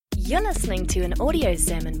You're listening to an audio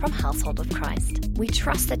sermon from Household of Christ. We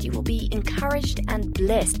trust that you will be encouraged and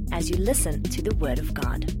blessed as you listen to the Word of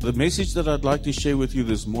God. The message that I'd like to share with you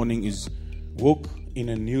this morning is walk in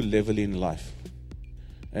a new level in life.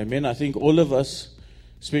 Amen. I think all of us,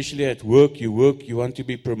 especially at work, you want to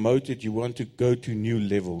be promoted, you want to go to new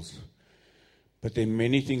levels. But there are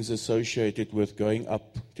many things associated with going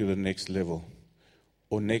up to the next level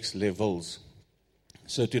or next levels.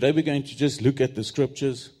 So today we're going to just look at the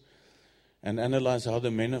scriptures and analyze how the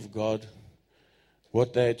men of God,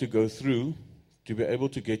 what they had to go through to be able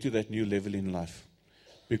to get to that new level in life.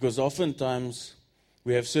 Because oftentimes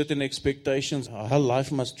we have certain expectations how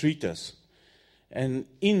life must treat us. And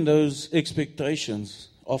in those expectations,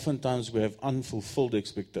 oftentimes we have unfulfilled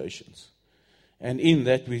expectations. And in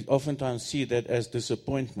that, we oftentimes see that as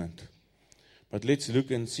disappointment. But let's look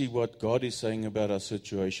and see what God is saying about our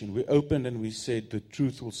situation. We opened and we said the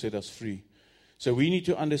truth will set us free. So we need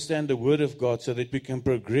to understand the Word of God so that we can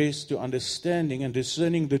progress to understanding and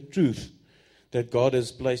discerning the truth that God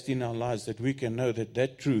has placed in our lives, that we can know that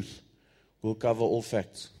that truth will cover all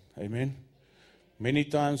facts. Amen? Many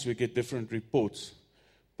times we get different reports,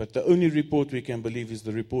 but the only report we can believe is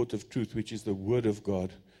the report of truth, which is the Word of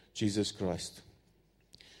God, Jesus Christ.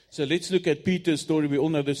 So let's look at Peter's story. We all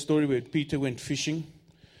know the story where Peter went fishing,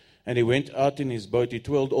 and he went out in his boat. He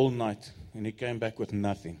toiled all night, and he came back with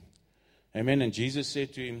nothing. Amen. And Jesus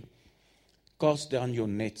said to him, cast down your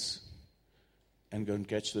nets and go and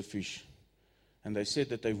catch the fish. And they said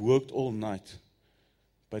that they've worked all night.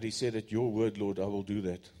 But he said, at your word, Lord, I will do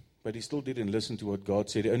that. But he still didn't listen to what God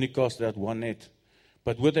said. He only cast out one net.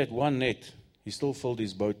 But with that one net, he still filled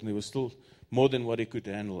his boat, and there was still more than what he could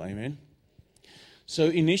handle. Amen. So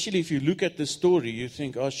initially, if you look at the story, you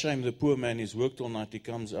think, oh, shame, the poor man, he's worked all night, he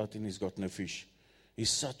comes out and he's got no fish.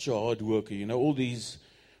 He's such a hard worker. You know, all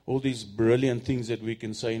these brilliant things that we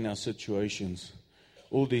can say in our situations.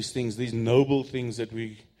 All these things, these noble things that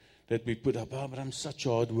we put up. Oh, but I'm such a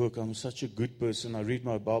hard worker. I'm such a good person. I read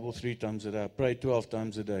my Bible 3 times a day. I pray 12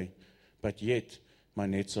 times a day. But yet, my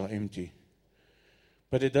nets are empty.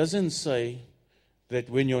 But it doesn't say that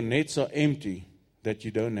when your nets are empty, that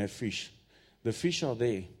you don't have fish. The fish are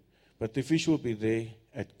there. But the fish will be there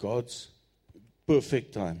at God's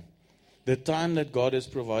perfect time. The time that God has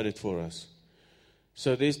provided for us.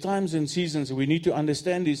 So there's times and seasons, we need to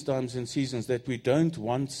understand these times and seasons, that we don't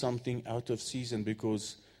want something out of season,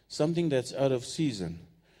 because something that's out of season,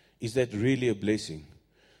 is that really a blessing?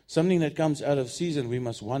 Something that comes out of season, we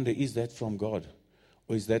must wonder, is that from God?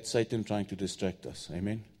 Or is that Satan trying to distract us?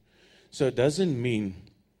 Amen? So it doesn't mean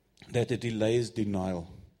that a delay is denial.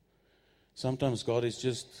 Sometimes God is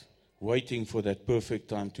just waiting for that perfect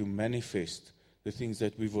time to manifest the things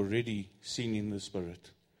that we've already seen in the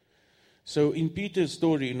Spirit. So in Peter's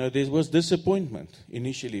story, there was disappointment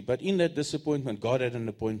initially. But in that disappointment, God had an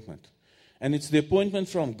appointment. And it's the appointment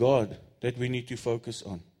from God that we need to focus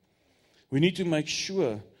on. We need to make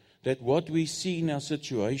sure that what we see in our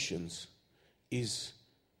situations is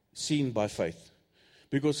seen by faith.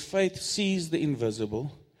 Because faith sees the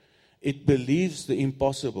invisible, it believes the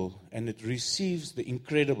impossible, and it receives the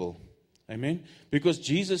incredible. Amen? Because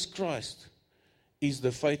Jesus Christ is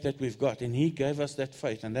the faith that we've got, and He gave us that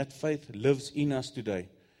faith, and that faith lives in us today.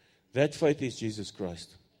 That faith is Jesus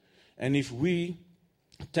Christ. And if we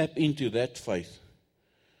tap into that faith,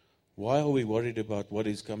 why are we worried about what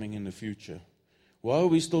is coming in the future? Why are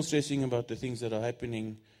we still stressing about the things that are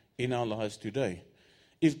happening in our lives today?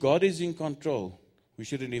 If God is in control, we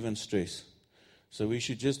shouldn't even stress. So we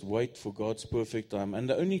should just wait for God's perfect time. And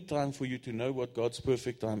the only time for you to know what God's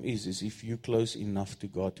perfect time is if you're close enough to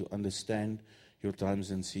God to understand your times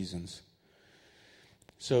and seasons.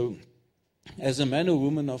 So, as a man or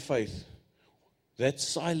woman of faith, that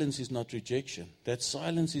silence is not rejection. That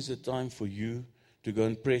silence is a time for you to go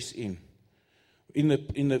and press in.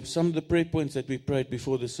 In some of the prayer points that we prayed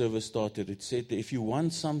before the service started, it said that if you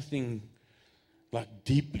want something like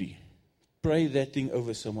deeply, pray that thing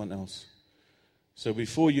over someone else. So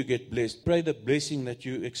before you get blessed, pray the blessing that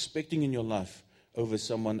you're expecting in your life over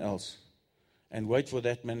someone else. And wait for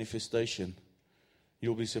that manifestation.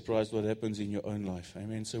 You'll be surprised what happens in your own life.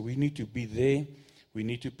 Amen. So we need to be there. We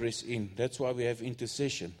need to press in. That's why we have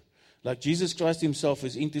intercession. Like Jesus Christ Himself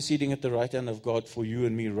is interceding at the right hand of God for you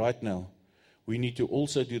and me right now. We need to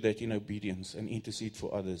also do that in obedience and intercede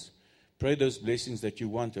for others. Pray those blessings that you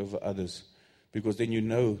want over others. Because then you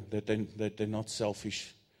know that they're not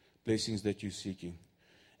selfish blessings that you're seeking.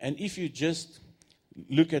 And if you just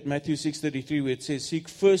look at Matthew 6:33, where it says, seek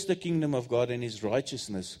first the kingdom of God and His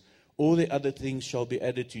righteousness, all the other things shall be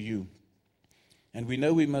added to you. And we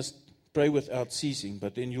know we must pray without ceasing,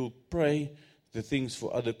 but then you'll pray the things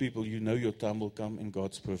for other people, you know your time will come in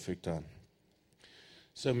God's perfect time.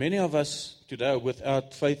 So many of us today are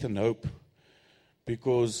without faith and hope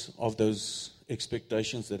because of those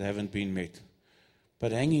expectations that haven't been met.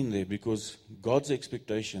 But hang in there, because God's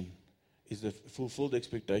expectation is the fulfilled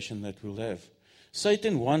expectation that we'll have.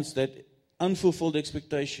 Satan wants that unfulfilled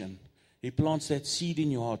expectation. He plants that seed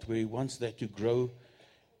in your heart where he wants that to grow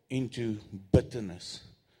into bitterness.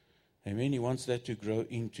 Amen. He wants that to grow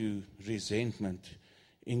into resentment,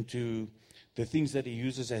 into the things that he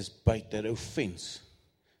uses as bait, that offense,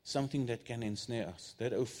 something that can ensnare us.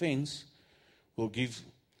 That offense will give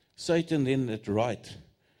Satan then that right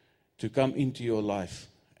to come into your life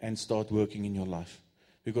and start working in your life.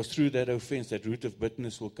 Because through that offense, that root of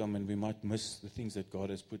bitterness will come, and we might miss the things that God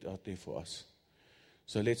has put out there for us.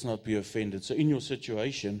 So let's not be offended. So in your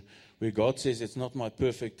situation where God says it's not my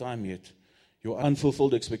perfect time yet, your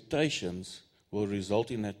unfulfilled expectations will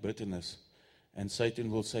result in that bitterness. And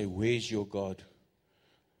Satan will say, where's your God?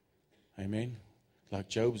 Amen. Like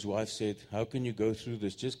Job's wife said, how can you go through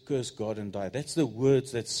this? Just curse God and die. That's the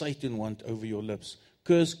words that Satan wants over your lips.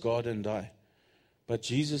 Curse God and die. But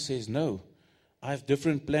Jesus says, no, I have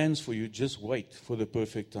different plans for you. Just wait for the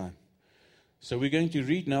perfect time. So we're going to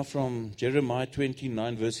read now from Jeremiah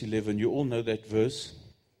 29, verse 11. You all know that verse.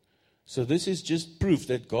 So this is just proof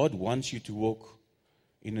that God wants you to walk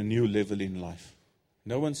in a new level in life.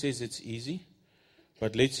 No one says it's easy,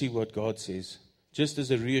 but let's see what God says. Just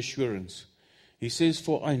as a reassurance. He says,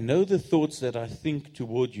 for I know the thoughts that I think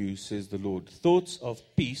toward you, says the Lord. Thoughts of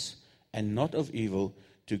peace and not of evil,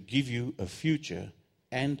 to give you a future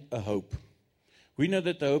and a hope. We know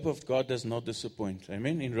that the hope of God does not disappoint.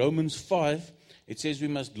 Amen. In Romans 5, it says we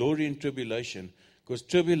must glory in tribulation, because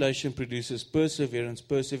tribulation produces perseverance,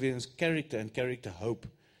 perseverance, character, and character, hope.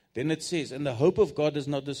 Then it says, and the hope of God does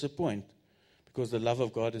not disappoint, because the love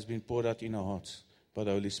of God has been poured out in our hearts by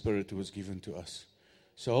the Holy Spirit who was given to us.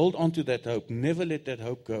 So hold on to that hope. Never let that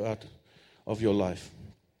hope go out of your life.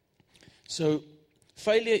 So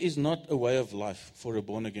failure is not a way of life for a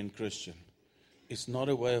born-again Christian. It's not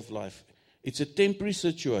a way of life. It's a temporary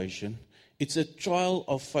situation. It's a trial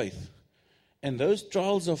of faith. And those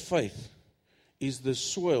trials of faith is the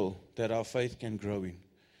soil that our faith can grow in.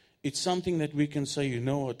 It's something that we can say, you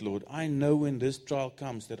know what, Lord, I know when this trial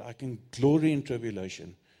comes that I can glory in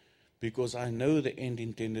tribulation, because I know the end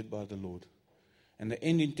intended by the Lord. And the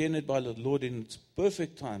end intended by the Lord in its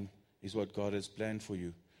perfect time is what God has planned for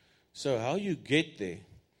you. So how you get there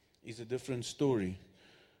is a different story.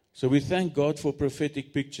 So we thank God for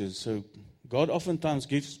prophetic pictures. So God oftentimes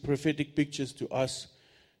gives prophetic pictures to us,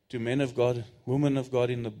 to men of God, women of God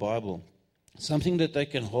in the Bible. Something that they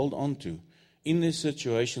can hold on to in this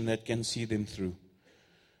situation that can see them through.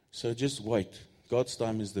 So just wait. God's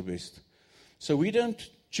time is the best. So we don't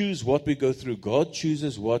choose what we go through. God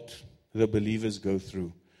chooses what the believers go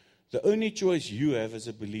through. The only choice you have as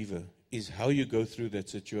a believer is how you go through that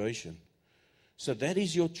situation. So that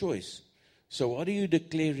is your choice. So what are you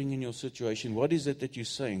declaring in your situation? What is it that you're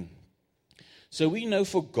saying? So we know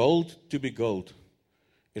for gold to be gold,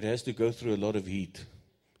 it has to go through a lot of heat.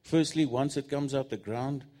 Firstly, once it comes out the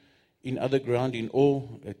ground, in other ground, in ore,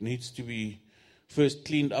 it needs to be first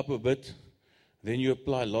cleaned up a bit. Then you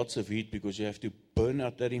apply lots of heat because you have to burn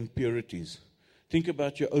out that impurities. Think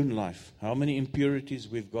about your own life. How many impurities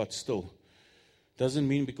we've got still. Doesn't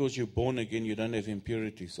mean because you're born again you don't have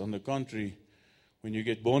impurities. On the contrary, when you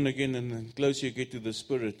get born again and the closer you get to the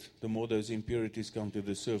Spirit, the more those impurities come to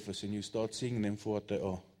the surface and you start seeing them for what they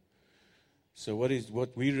are. So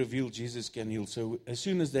what we reveal, Jesus can heal. So as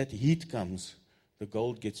soon as that heat comes, the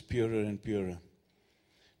gold gets purer and purer.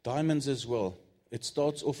 Diamonds as well. It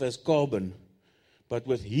starts off as carbon, but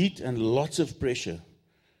with heat and lots of pressure,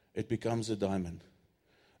 it becomes a diamond.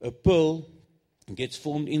 A pearl gets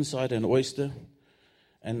formed inside an oyster,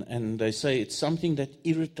 and they say it's something that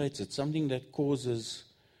irritates, it's something that causes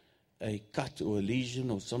a cut or a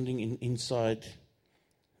lesion or something inside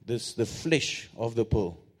the flesh of the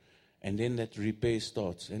pearl. And then that repair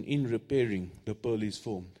starts. And in repairing, the pearl is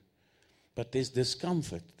formed. But there's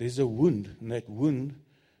discomfort. There's a wound. And that wound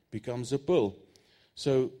becomes a pearl.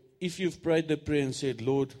 So if you've prayed the prayer and said,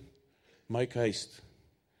 Lord, make haste.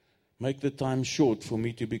 Make the time short for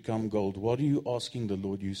me to become gold. What are you asking the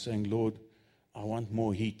Lord? You're saying, Lord, I want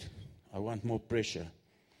more heat. I want more pressure.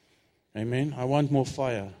 Amen. I want more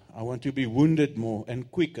fire. I want to be wounded more and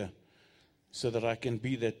quicker so that I can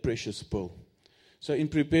be that precious pearl. So in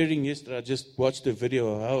preparing yesterday, I just watched a video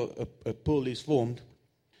of how a pearl is formed.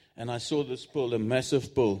 And I saw this pearl, a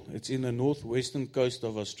massive pearl. It's in the northwestern coast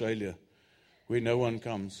of Australia, where no one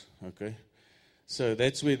comes. Okay, so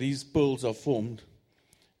that's where these pearls are formed.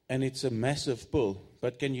 and it's a massive pull.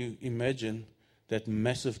 But can you imagine that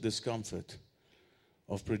massive discomfort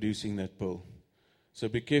of producing that pull? So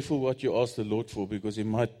be careful what you ask the Lord for, because He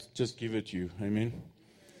might just give it to you. Amen.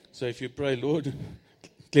 So if you pray, Lord,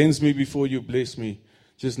 cleanse me before you bless me,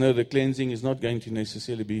 just know the cleansing is not going to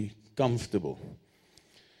necessarily be comfortable.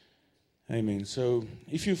 Amen. So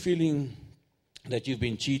if you're feeling that you've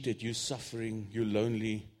been cheated, you're suffering, you're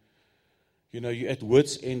lonely, you're at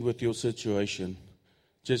wit's end with your situation,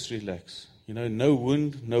 just relax. No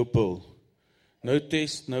wound, no pull. No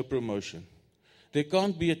test, no promotion. There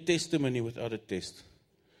can't be a testimony without a test.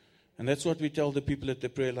 And that's what we tell the people at the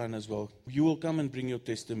prayer line as well. You will come and bring your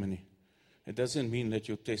testimony. It doesn't mean that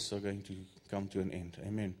your tests are going to come to an end.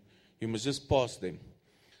 Amen. You must just pass them.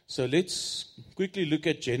 So let's quickly look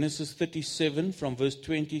at Genesis 37 from verse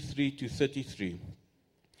 23 to 33.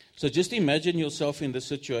 So just imagine yourself in this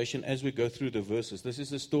situation as we go through the verses. This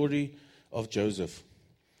is the story of Joseph.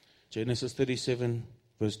 Genesis 37,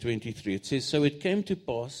 verse 23. It says, "So it came to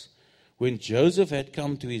pass, when Joseph had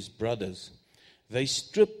come to his brothers, they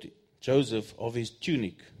stripped Joseph of his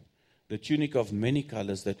tunic, the tunic of many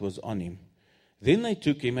colors that was on him. Then they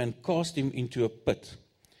took him and cast him into a pit.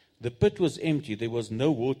 The pit was empty, there was no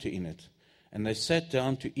water in it, and they sat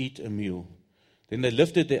down to eat a meal. Then they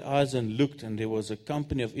lifted their eyes and looked, and there was a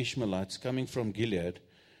company of Ishmaelites coming from Gilead,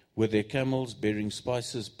 with their camels bearing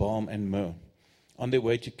spices, balm, and myrrh, on their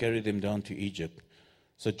way to carry them down to Egypt.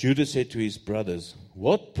 So Judah said to his brothers,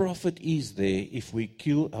 'What profit is there if we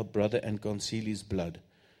kill our brother and conceal his blood?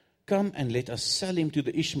 Come and let us sell him to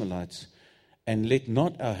the Ishmaelites, and let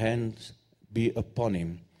not our hands be upon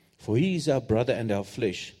him, for he is our brother and our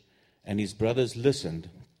flesh.' And his brothers listened.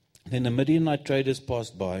 Then the Midianite traders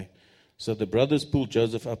passed by. So the brothers pulled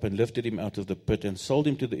Joseph up and lifted him out of the pit and sold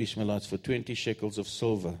him to the Ishmaelites for 20 shekels of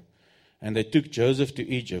silver. And they took Joseph to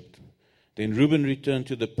Egypt. Then Reuben returned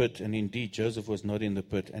to the pit, and indeed Joseph was not in the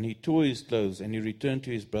pit. And he tore his clothes, and he returned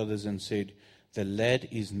to his brothers and said, 'The lad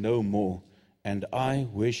is no more, and I,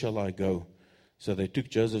 where shall I go?' So they took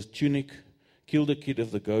Joseph's tunic, killed a kid of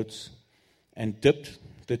the goats, and dipped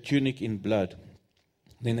the tunic in blood.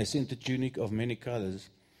 Then they sent the tunic of many colors,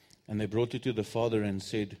 and they brought it to the father and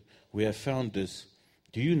said, 'We have found this.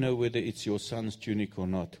 Do you know whether it's your son's tunic or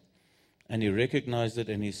not?' And he recognized it,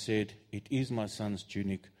 and he said, 'It is my son's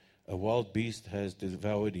tunic. A wild beast has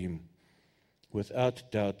devoured him.'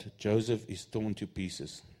 Without doubt, Joseph is torn to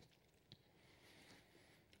pieces."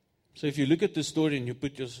 So if you look at the story and you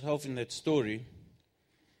put yourself in that story,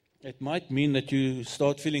 it might mean that you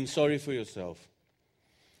start feeling sorry for yourself.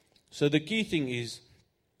 So the key thing is,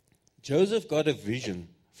 Joseph got a vision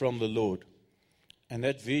from the Lord, and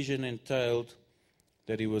that vision entailed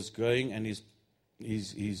that he was going, and his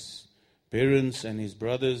parents and his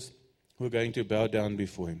brothers were going to bow down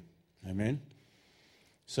before him. Amen.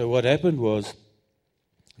 So what happened was,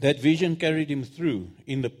 that vision carried him through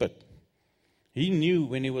in the pit. He knew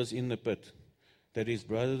when he was in the pit that his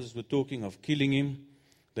brothers were talking of killing him,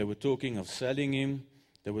 they were talking of selling him,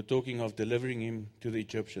 they were talking of delivering him to the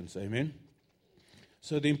Egyptians. Amen.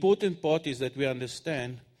 So the important part is that we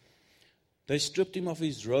understand they stripped him of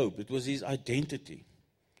his robe. It was his identity.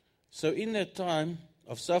 So in that time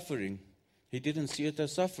of suffering, he didn't see it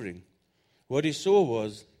as suffering. What he saw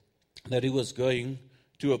was that he was going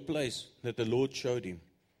to a place that the Lord showed him,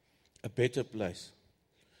 a better place.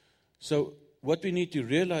 So what we need to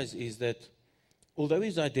realize is that although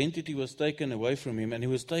his identity was taken away from him, and he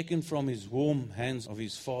was taken from his warm hands of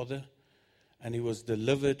his father, and he was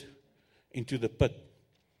delivered into the pit,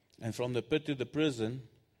 and from the pit to the prison,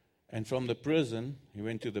 and from the prison he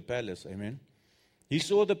went to the palace. Amen. He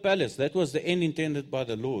saw the palace. That was the end intended by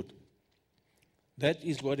the Lord. That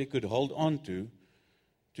is what he could hold on to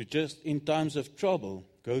just in times of trouble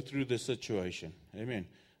go through the situation. Amen.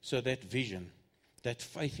 So that vision, that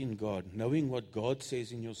faith in God, knowing what God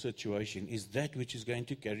says in your situation, is that which is going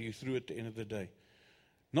to carry you through at the end of the day.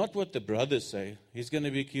 Not what the brothers say. He's going to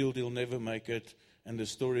be killed, he'll never make it, and the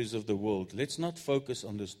stories of the world. Let's not focus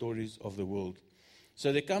on the stories of the world.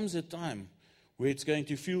 So there comes a time where it's going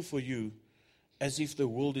to feel for you as if the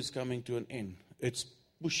world is coming to an end. It's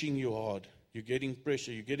pushing you hard. You're getting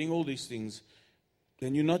pressure. You're getting all these things.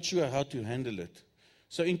 Then you're not sure how to handle it.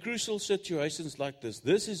 So in crucial situations like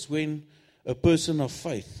this is when a person of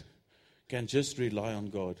faith can just rely on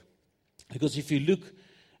God. Because if you look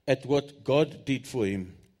at what God did for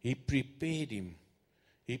him, He prepared him.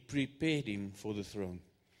 He prepared him for the throne.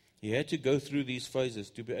 He had to go through these phases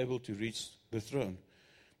to be able to reach the throne.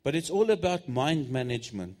 But it's all about mind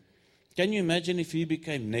management. Can you imagine if he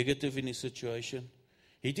became negative in his situation?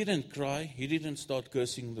 He didn't cry. He didn't start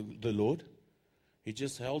cursing the Lord. He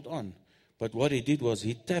just held on. But what he did was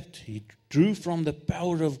he drew from the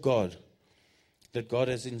power of God that God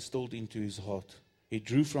has installed into his heart. He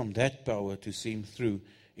drew from that power to see him through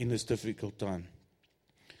in this difficult time.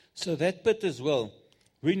 So that pit as well,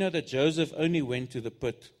 we know that Joseph only went to the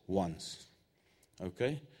pit once.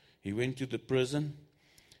 Okay? He went to the prison.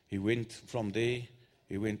 He went from there.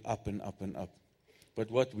 He went up and up and up. But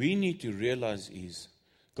what we need to realize is,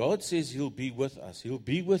 God says he'll be with us. He'll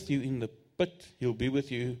be with you in the pit. He'll be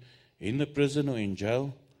with you in the prison or in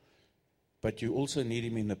jail. But you also need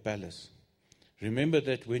him in the palace. Remember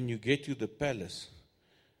that when you get to the palace,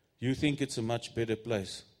 you think it's a much better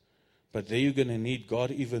place. But there you're going to need God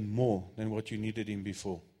even more than what you needed him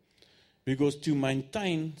before. Because to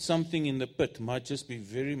maintain something in the pit might just be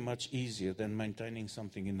very much easier than maintaining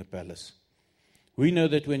something in the palace. We know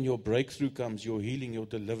that when your breakthrough comes, your healing, your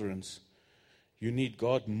deliverance, you need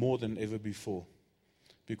God more than ever before.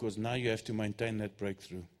 Because now you have to maintain that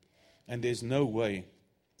breakthrough. And there's no way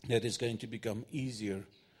that it's going to become easier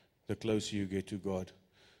the closer you get to God.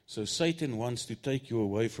 So Satan wants to take you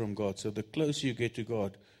away from God. So the closer you get to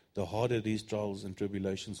God, the harder these trials and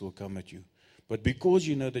tribulations will come at you. But because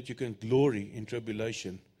you know that you can glory in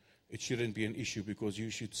tribulation, it shouldn't be an issue, because you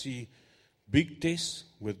should see big tests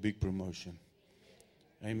with big promotion.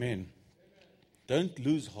 Amen. Don't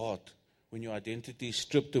lose heart when your identity is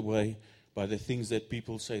stripped away by the things that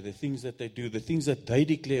people say, the things that they do, the things that they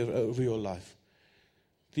declare over your life.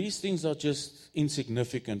 These things are just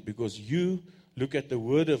insignificant, because you look at the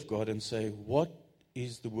Word of God and say, what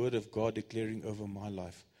is the Word of God declaring over my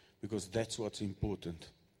life? Because that's what's important.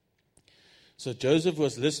 So Joseph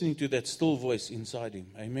was listening to that still voice inside him.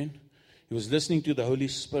 Amen. He was listening to the Holy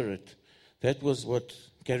Spirit. That was what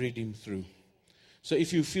carried him through. So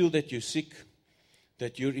if you feel that you're sick,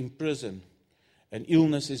 that you're in prison, and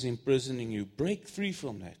illness is imprisoning you, break free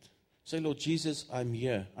from that. Say, Lord Jesus, I'm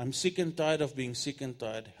here. I'm sick and tired of being sick and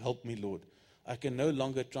tired. Help me, Lord. I can no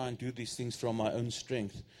longer try and do these things from my own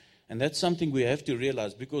strength. And that's something we have to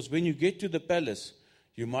realize, because when you get to the palace,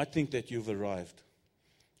 you might think that you've arrived.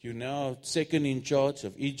 You're now second in charge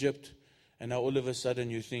of Egypt, and now all of a sudden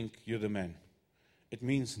you think you're the man. It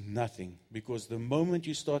means nothing, because the moment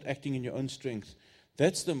you start acting in your own strength,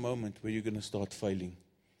 that's the moment where you're going to start failing.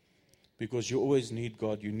 Because you always need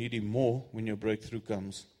God. You need him more when your breakthrough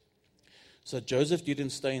comes. So Joseph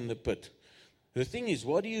didn't stay in the pit. The thing is,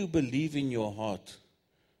 what do you believe in your heart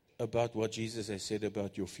about what Jesus has said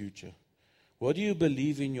about your future? What do you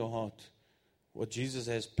believe in your heart? What Jesus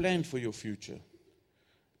has planned for your future?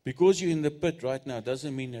 Because you're in the pit right now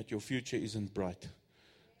doesn't mean that your future isn't bright.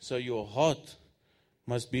 So your heart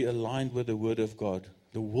must be aligned with the Word of God,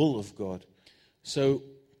 the will of God. So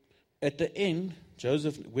at the end,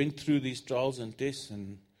 Joseph went through these trials and tests,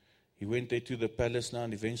 and he went there to the palace now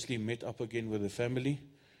and eventually met up again with the family.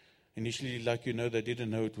 Initially, like you know, they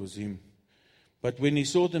didn't know it was him. But when he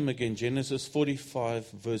saw them again, Genesis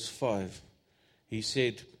 45 verse 5, he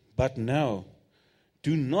said, "But now,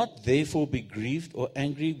 do not therefore be grieved or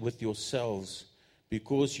angry with yourselves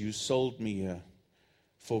because you sold me here.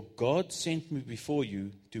 For God sent me before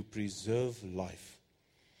you to preserve life."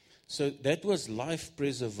 So that was life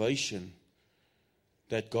preservation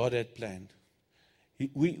that God had planned.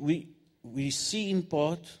 We see in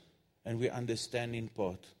part and we understand in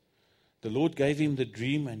part. The Lord gave him the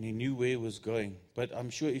dream and he knew where he was going. But I'm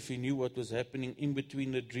sure if he knew what was happening in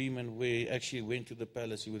between the dream and where he actually went to the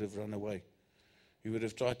palace, he would have run away. He would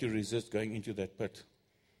have tried to resist going into that pit.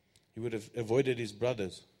 He would have avoided his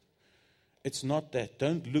brothers. It's not that.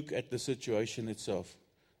 Don't look at the situation itself.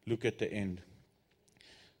 Look at the end.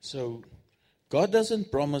 So, God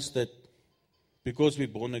doesn't promise that because we're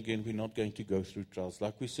born again, we're not going to go through trials.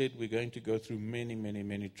 Like we said, we're going to go through many, many,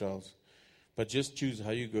 many trials. But just choose how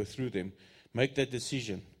you go through them. Make that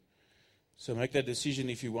decision. So make that decision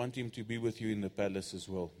if you want him to be with you in the palace as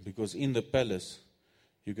well. Because in the palace,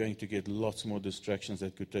 you're going to get lots more distractions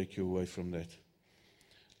that could take you away from that.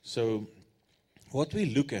 So, what we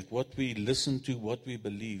look at, what we listen to, what we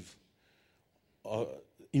believe are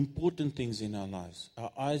important things in our lives.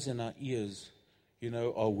 Our eyes and our ears,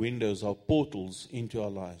 are windows, are portals into our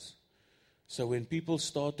lives. So when people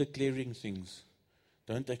start declaring things,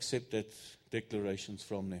 don't accept that declarations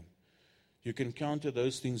from them. You can counter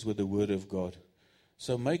those things with the Word of God.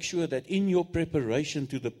 So make sure that in your preparation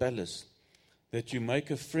to the palace, that you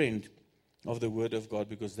make a friend of the Word of God,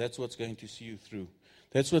 because that's what's going to see you through.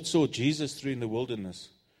 That's what saw Jesus through in the wilderness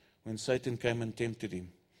when Satan came and tempted him.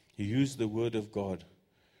 He used the Word of God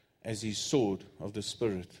as his sword of the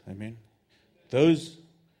Spirit. Amen. Those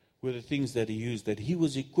were the things that he used, that he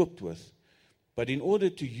was equipped with. But in order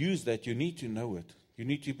to use that, you need to know it. You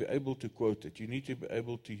need to be able to quote it. You need to be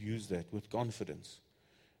able to use that with confidence.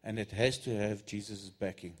 And it has to have Jesus'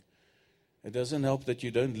 backing. It doesn't help that you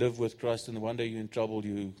don't live with Christ and one day you're in trouble,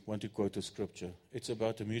 you want to quote a scripture. It's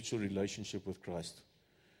about a mutual relationship with Christ.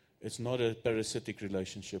 It's not a parasitic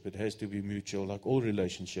relationship. It has to be mutual, like all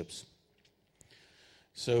relationships.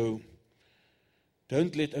 So,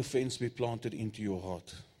 don't let offense be planted into your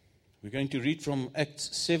heart. We're going to read from Acts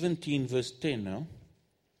 17, verse 10 now.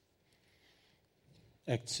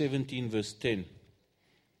 Acts 17, verse 10.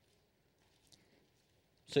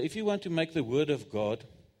 So if you want to make the Word of God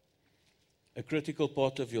a critical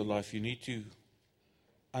part of your life, you need to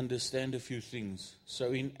understand a few things.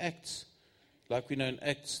 So in Acts, like we know in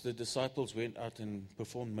Acts, the disciples went out and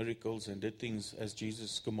performed miracles and did things as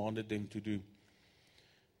Jesus commanded them to do.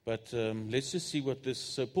 But let's just see what this...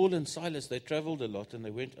 So Paul and Silas, they traveled a lot and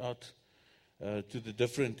they went out to the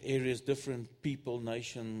different areas, different people,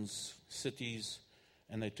 nations, cities,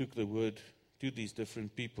 and they took the word to these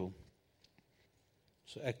different people.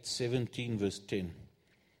 So Acts 17, verse 10.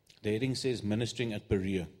 The heading says, ministering at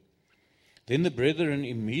Berea. Then the brethren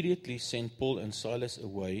immediately sent Paul and Silas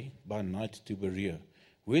away by night to Berea.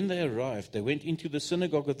 When they arrived, they went into the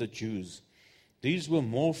synagogue of the Jews. These were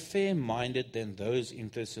more fair-minded than those in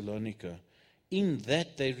Thessalonica, in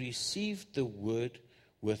that they received the word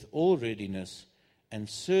with all readiness and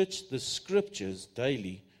searched the scriptures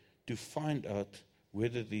daily to find out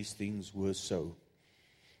whether these things were so.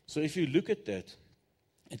 So if you look at that,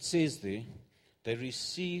 it says there, they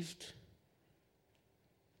received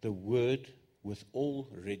the word with all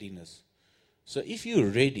readiness. So if you're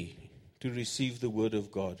ready to receive the word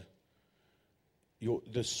of God,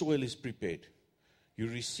 the soil is prepared. You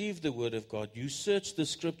receive the word of God. You search the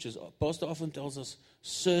scriptures. Pastor often tells us,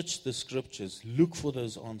 search the scriptures. Look for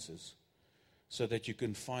those answers so that you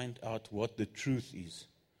can find out what the truth is.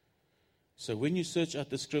 So when you search out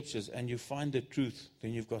the scriptures and you find the truth,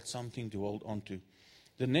 then you've got something to hold on to.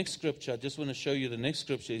 The next scripture, I just want to show you, the next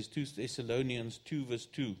scripture is 2 Thessalonians 2 verse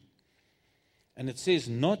 2. And it says,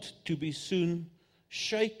 not to be soon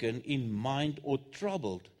shaken in mind or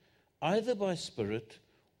troubled, either by spirit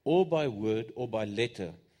or by word or by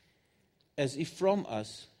letter, as if from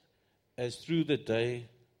us, as through the day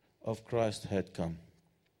of Christ had come.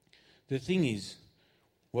 The thing is,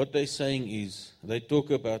 what they're saying is, they talk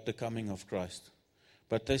about the coming of Christ.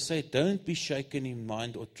 But they say, don't be shaken in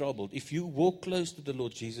mind or troubled. If you walk close to the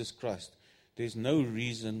Lord Jesus Christ, there's no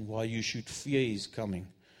reason why you should fear His coming.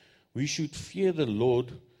 We should fear the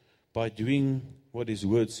Lord by doing what His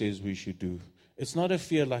word says we should do. It's not a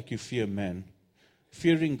fear like you fear man.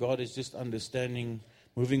 Fearing God is just understanding,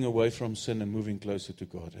 moving away from sin and moving closer to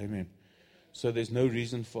God. Amen. So there's no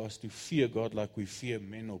reason for us to fear God like we fear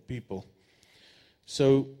men or people.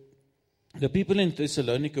 So the people in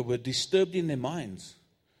Thessalonica were disturbed in their minds.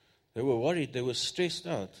 They were worried. They were stressed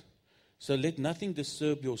out. So let nothing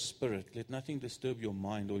disturb your spirit. Let nothing disturb your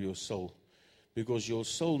mind or your soul. Because your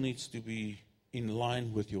soul needs to be in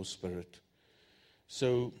line with your spirit.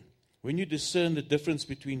 So when you discern the difference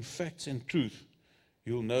between facts and truth,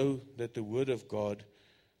 you'll know that the word of God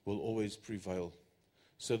will always prevail.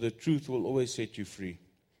 So the truth will always set you free.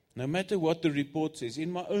 No matter what the report says.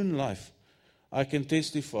 In my own life, I can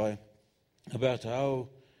testify about how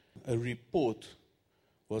a report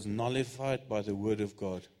was nullified by the word of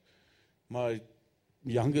God. My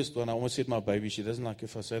youngest one, I almost said my baby, she doesn't like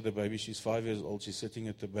if I say the baby, she's 5 years old, she's sitting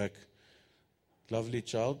at the back. Lovely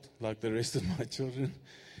child, like the rest of my children.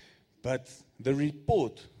 But the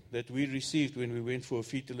report that we received when we went for a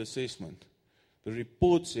fetal assessment, the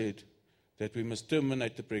report said that we must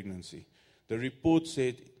terminate the pregnancy. The report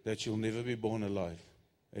said that she'll never be born alive.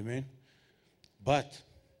 Amen? But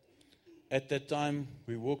at that time,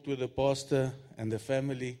 we walked with the pastor and the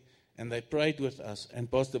family, and they prayed with us. And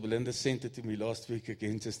Pastor Belinda sent it to me last week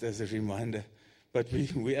again, just as a reminder. But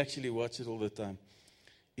we actually watch it all the time.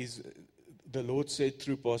 The Lord said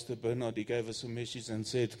through Pastor Bernard, he gave us a message and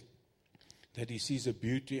said that He sees a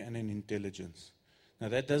beauty and an intelligence. Now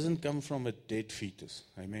that doesn't come from a dead fetus.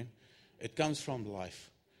 Amen. It comes from life.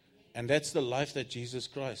 And that's the life that Jesus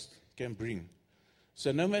Christ can bring.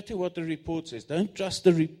 So no matter what the report says, don't trust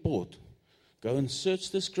the report. Go and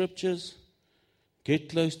search the scriptures, get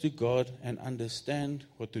close to God, and understand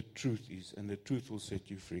what the truth is. And the truth will set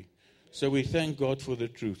you free. So we thank God for the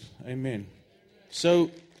truth. Amen. So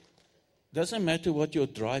it doesn't matter what your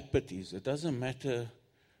dry pit is. It doesn't matter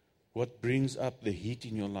what brings up the heat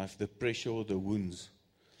in your life, the pressure or the wounds.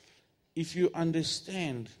 If you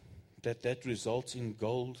understand that that results in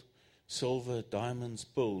gold, silver, diamonds,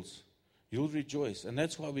 pearls, you'll rejoice. And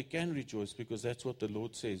that's why we can rejoice, because that's what the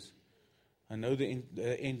Lord says. I know the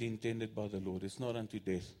end intended by the Lord. It's not unto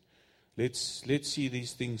death. Let's see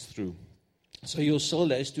these things through. So your soul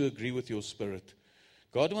has to agree with your spirit.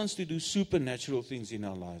 God wants to do supernatural things in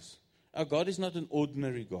our lives. Our God is not an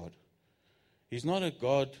ordinary God. He's not a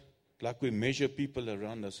God like we measure people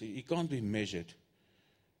around us. He can't be measured.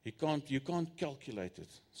 You can't calculate it.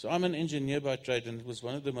 So I'm an engineer by trade, and it was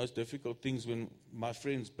one of the most difficult things when my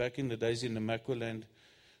friends back in the days in the Namaqualand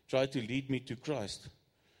tried to lead me to Christ.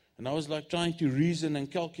 And I was like trying to reason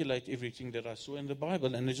and calculate everything that I saw in the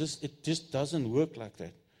Bible, and it just doesn't work like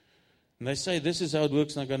that. And they say, this is how it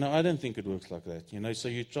works, and I go, no, I don't think it works like that. So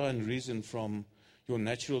you try and reason from your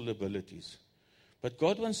natural abilities. But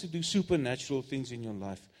God wants to do supernatural things in your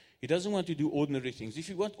life. He doesn't want to do ordinary things. If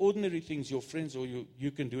you want ordinary things, your friends or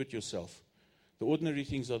you can do it yourself. The ordinary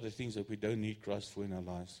things are the things that we don't need Christ for in our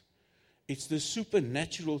lives. It's the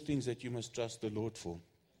supernatural things that you must trust the Lord for.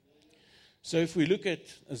 So if we look at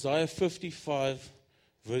Isaiah 55,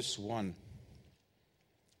 verse 1.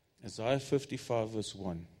 Isaiah 55, verse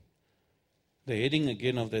 1. The heading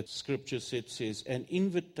again of that scripture set says, an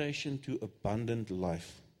invitation to abundant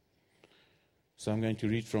life. So I'm going to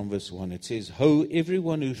read from verse 1. It says, Ho,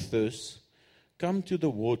 everyone who thirsts, come to the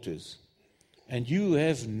waters, and you who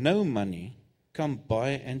have no money, come buy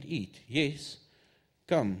and eat. Yes,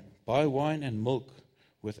 come, buy wine and milk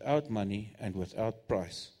without money and without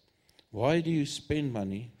price. Why do you spend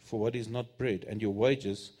money for what is not bread, and your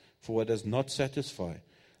wages for what does not satisfy?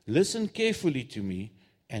 Listen carefully to me,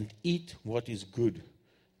 and eat what is good,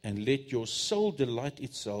 and let your soul delight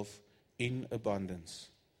itself in abundance.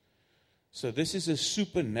 So this is a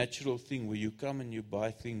supernatural thing where you come and you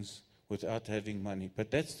buy things without having money. But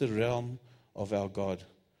that's the realm of our God.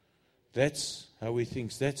 That's how He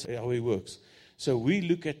thinks. That's how He works. So we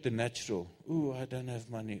look at the natural. Oh, I don't have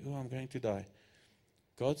money. Oh, I'm going to die.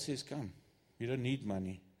 God says, come. You don't need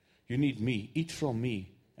money. You need me. Eat from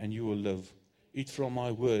me and you will live. Eat from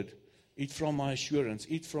my word. Eat from my assurance.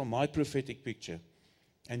 Eat from my prophetic picture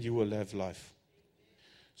and you will have life.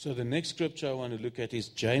 So the next scripture I want to look at is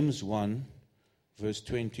James 1, verse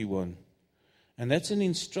 21. And that's an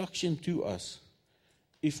instruction to us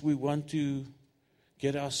if we want to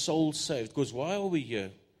get our souls saved. Because why are we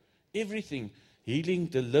here? Everything, healing,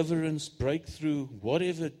 deliverance, breakthrough,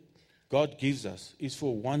 whatever God gives us is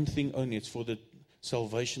for one thing only. It's for the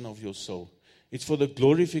salvation of your soul. It's for the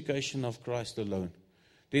glorification of Christ alone.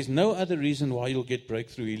 There's no other reason why you'll get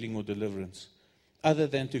breakthrough, healing, or deliverance other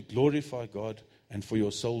than to glorify God and for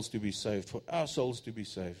your souls to be saved, for our souls to be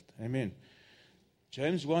saved. Amen.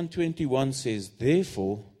 James 1:21 says,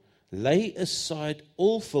 Therefore, lay aside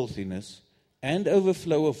all filthiness and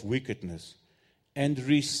overflow of wickedness, and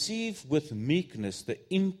receive with meekness the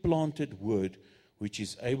implanted word, which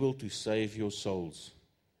is able to save your souls.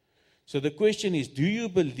 So the question is, do you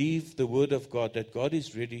believe the word of God, that God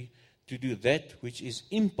is ready to do that which is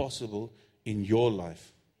impossible in your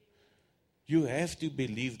life? You have to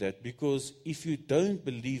believe that, because if you don't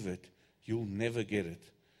believe it, you'll never get it.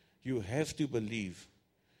 You have to believe.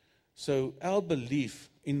 So our belief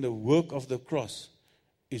in the work of the cross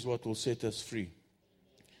is what will set us free.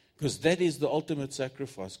 Because that is the ultimate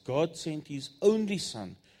sacrifice. God sent His only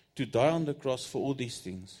Son to die on the cross for all these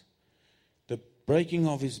things. The breaking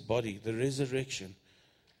of His body, the resurrection,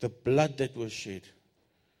 the blood that was shed.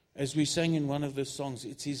 As we sang in one of the songs,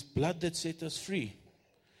 it's His blood that set us free.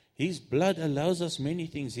 His blood allows us many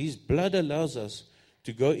things. His blood allows us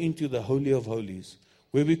to go into the Holy of Holies,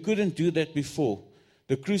 where we couldn't do that before.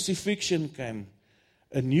 The crucifixion came,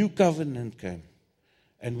 a new covenant came,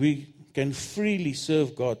 and we can freely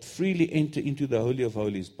serve God, freely enter into the Holy of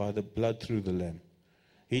Holies by the blood through the Lamb.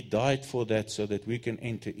 He died for that so that we can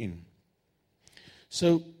enter in.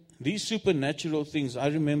 So these supernatural things, I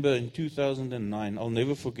remember in 2009, I'll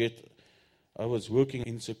never forget, I was working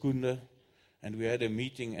in Secunda, and we had a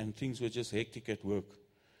meeting, and things were just hectic at work.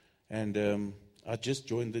 And I just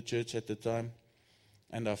joined the church at the time,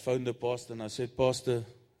 and I phoned the pastor, and I said, Pastor,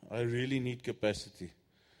 I really need capacity.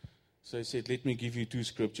 So he said, let me give you 2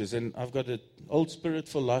 scriptures. And I've got an Old Spirit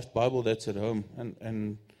for Life Bible that's at home,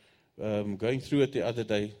 and going through it the other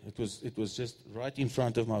day, it was just right in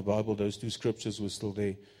front of my Bible. Those 2 scriptures were still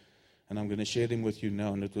there, and I'm going to share them with you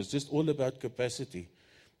now. And it was just all about capacity,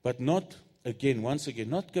 but not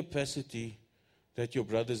capacity that your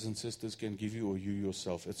brothers and sisters can give you or you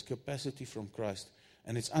yourself. It's capacity from Christ,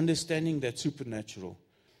 and it's understanding that supernatural.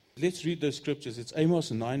 Let's read those scriptures. It's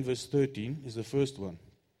Amos 9 verse 13 is the first one.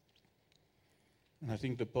 And I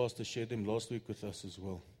think the pastor shared them last week with us as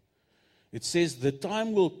well. It says, the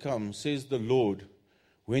time will come, says the Lord,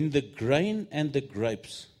 when the grain and the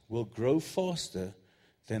grapes will grow faster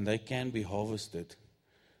than they can be harvested.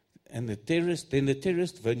 And the terraced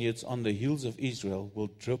vineyards on the hills of Israel will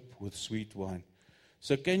drip with sweet wine.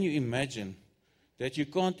 So can you imagine that you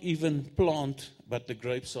can't even plant, but the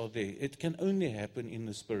grapes are there? It can only happen in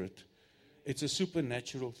the Spirit. It's a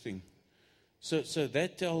supernatural thing. So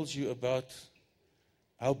that tells you about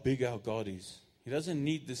how big our God is. He doesn't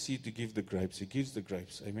need the seed to give the grapes. He gives the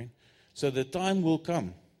grapes. Amen. So the time will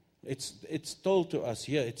come. It's told to us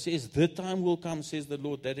here. It says, the time will come, says the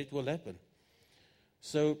Lord, that it will happen.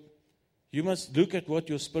 So you must look at what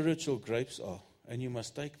your spiritual grapes are, and you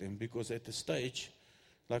must take them, because at the stage,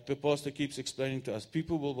 like the pastor keeps explaining to us,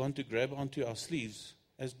 people will want to grab onto our sleeves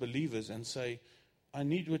as believers and say, I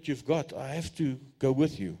need what you've got. I have to go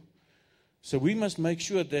with you. So we must make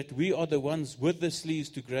sure that we are the ones with the sleeves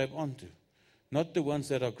to grab onto, not the ones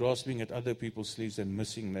that are grasping at other people's sleeves and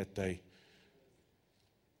missing that day.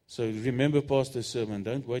 So remember Pastor's sermon,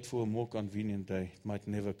 don't wait for a more convenient day. It might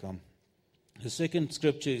never come. The second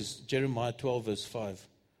scripture is Jeremiah 12 verse 5.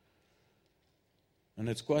 And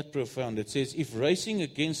it's quite profound. It says, if racing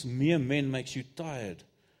against mere men makes you tired,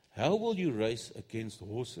 how will you race against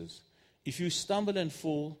horses? If you stumble and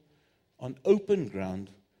fall on open ground,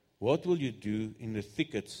 what will you do in the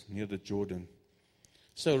thickets near the Jordan?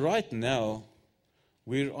 So right now,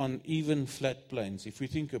 we're on even flat plains, if we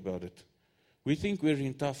think about it. We think we're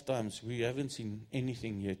in tough times. We haven't seen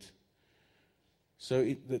anything yet.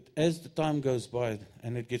 So as the time goes by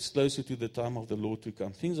and it gets closer to the time of the Lord to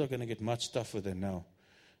come, things are going to get much tougher than now.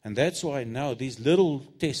 And that's why now these little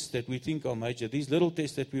tests that we think are major, these little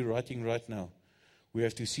tests that we're writing right now, we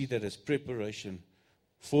have to see that as preparation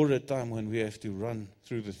for a time when we have to run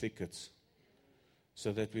through the thickets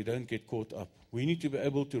so that we don't get caught up. We need to be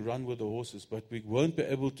able to run with the horses, but we won't be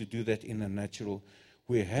able to do that in a natural.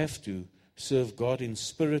 We have to serve God in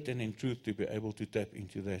spirit and in truth to be able to tap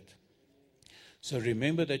into that. So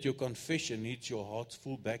remember that your confession needs your heart's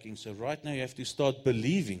full backing. So right now you have to start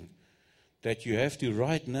believing that you have to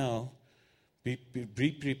right now be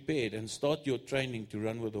prepared and start your training to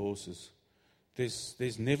run with the horses.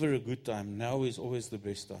 There's never a good time. Now is always the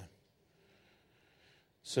best time.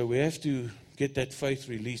 So we have to get that faith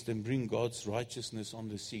released and bring God's righteousness on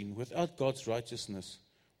the scene. Without God's righteousness,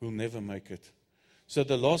 we'll never make it. So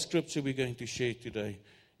the last scripture we're going to share today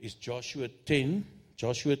is Joshua 10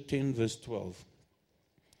 verse 12.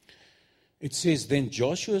 It says, then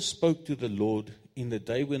Joshua spoke to the Lord in the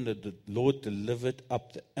day when the Lord delivered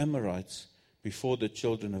up the Amorites before the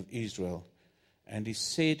children of Israel. And he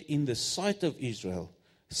said in the sight of Israel,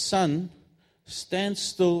 sun, stand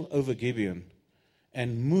still over Gibeon,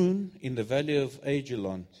 and moon in the valley of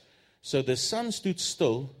Ajalon. So the sun stood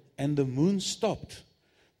still, and the moon stopped,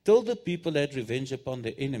 till the people had revenge upon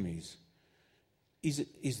their enemies.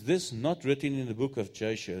 Is this not written in the book of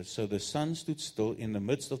Joshua? So the sun stood still in the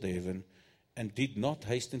midst of the heaven, and did not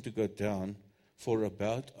hasten to go down for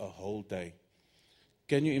about a whole day.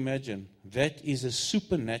 Can you imagine? That is a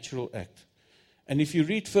supernatural act. And if you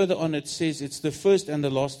read further on, it says it's the first and the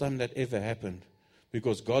last time that ever happened,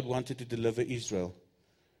 because God wanted to deliver Israel.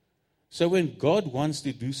 So when God wants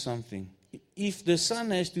to do something, if the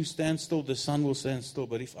sun has to stand still, the sun will stand still.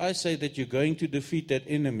 But if I say that you're going to defeat that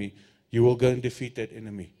enemy, you will go and defeat that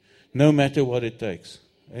enemy, no matter what it takes.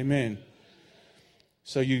 Amen.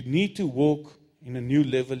 So you need to walk in a new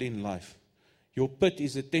level in life. Your pit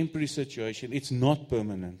is a temporary situation. It's not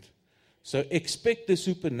permanent. So expect the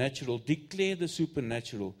supernatural, declare the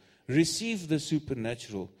supernatural, receive the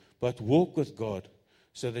supernatural, but walk with God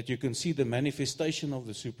so that you can see the manifestation of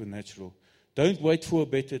the supernatural. Don't wait for a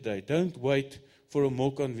better day. Don't wait for a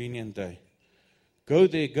more convenient day. Go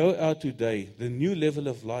there, go out today. The new level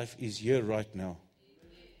of life is here right now.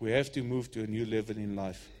 We have to move to a new level in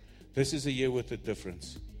life. This is a year with a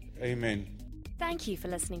difference. Amen. Thank you for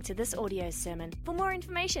listening to this audio sermon. For more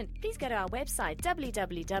information, please go to our website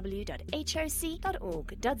www.hoc.org.za.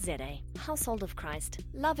 Household of Christ,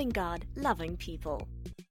 loving God, loving people.